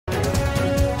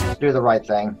do the right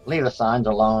thing. Leave the signs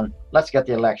alone. Let's get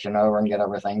the election over and get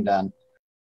everything done.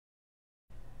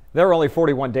 There are only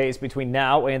 41 days between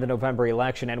now and the November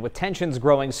election, and with tensions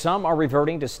growing, some are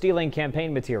reverting to stealing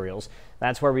campaign materials.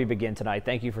 That's where we begin tonight.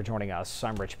 Thank you for joining us.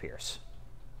 I'm Rich Pierce.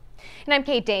 And I'm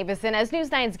Kate Davison. As News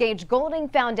 9's Gage Goulding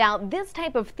found out, this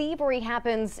type of thievery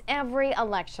happens every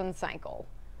election cycle.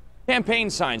 Campaign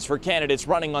signs for candidates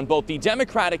running on both the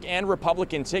Democratic and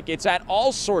Republican tickets at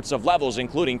all sorts of levels,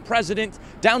 including president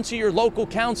down to your local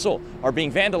council, are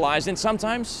being vandalized and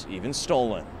sometimes even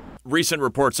stolen. Recent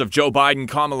reports of Joe Biden,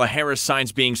 Kamala Harris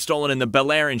signs being stolen in the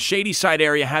Bel Air and Shadyside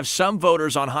area have some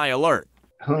voters on high alert.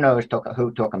 Who knows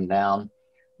who took them down,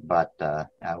 but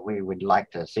we would like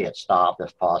to see it stopped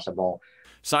if possible.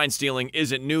 Sign stealing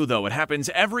isn't new, though. It happens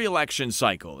every election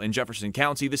cycle. In Jefferson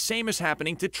County, the same is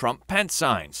happening to Trump-Pence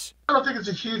signs. I don't think it's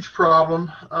a huge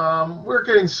problem. We're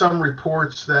getting some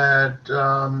reports that,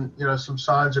 some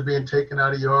signs are being taken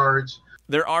out of yards.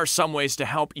 There are some ways to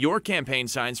help your campaign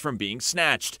signs from being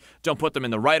snatched. Don't put them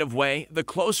in the right-of-way. The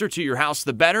closer to your house,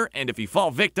 the better. And if you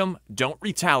fall victim, don't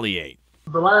retaliate.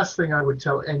 The last thing I would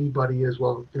tell anybody is,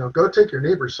 go take your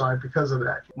neighbor's sign because of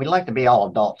that. We'd like to be all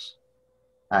adults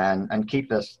and keep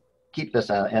this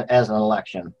as an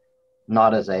election,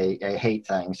 not as a hate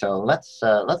thing. So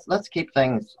let's keep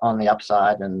things on the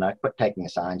upside and quit taking the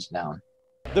signs down.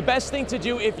 The best thing to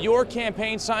do if your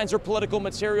campaign signs or political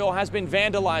material has been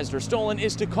vandalized or stolen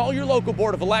is to call your local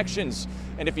Board of Elections.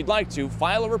 And if you'd like to,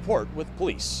 file a report with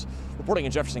police. Reporting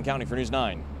in Jefferson County for News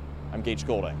 9, I'm Gage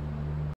Goulding.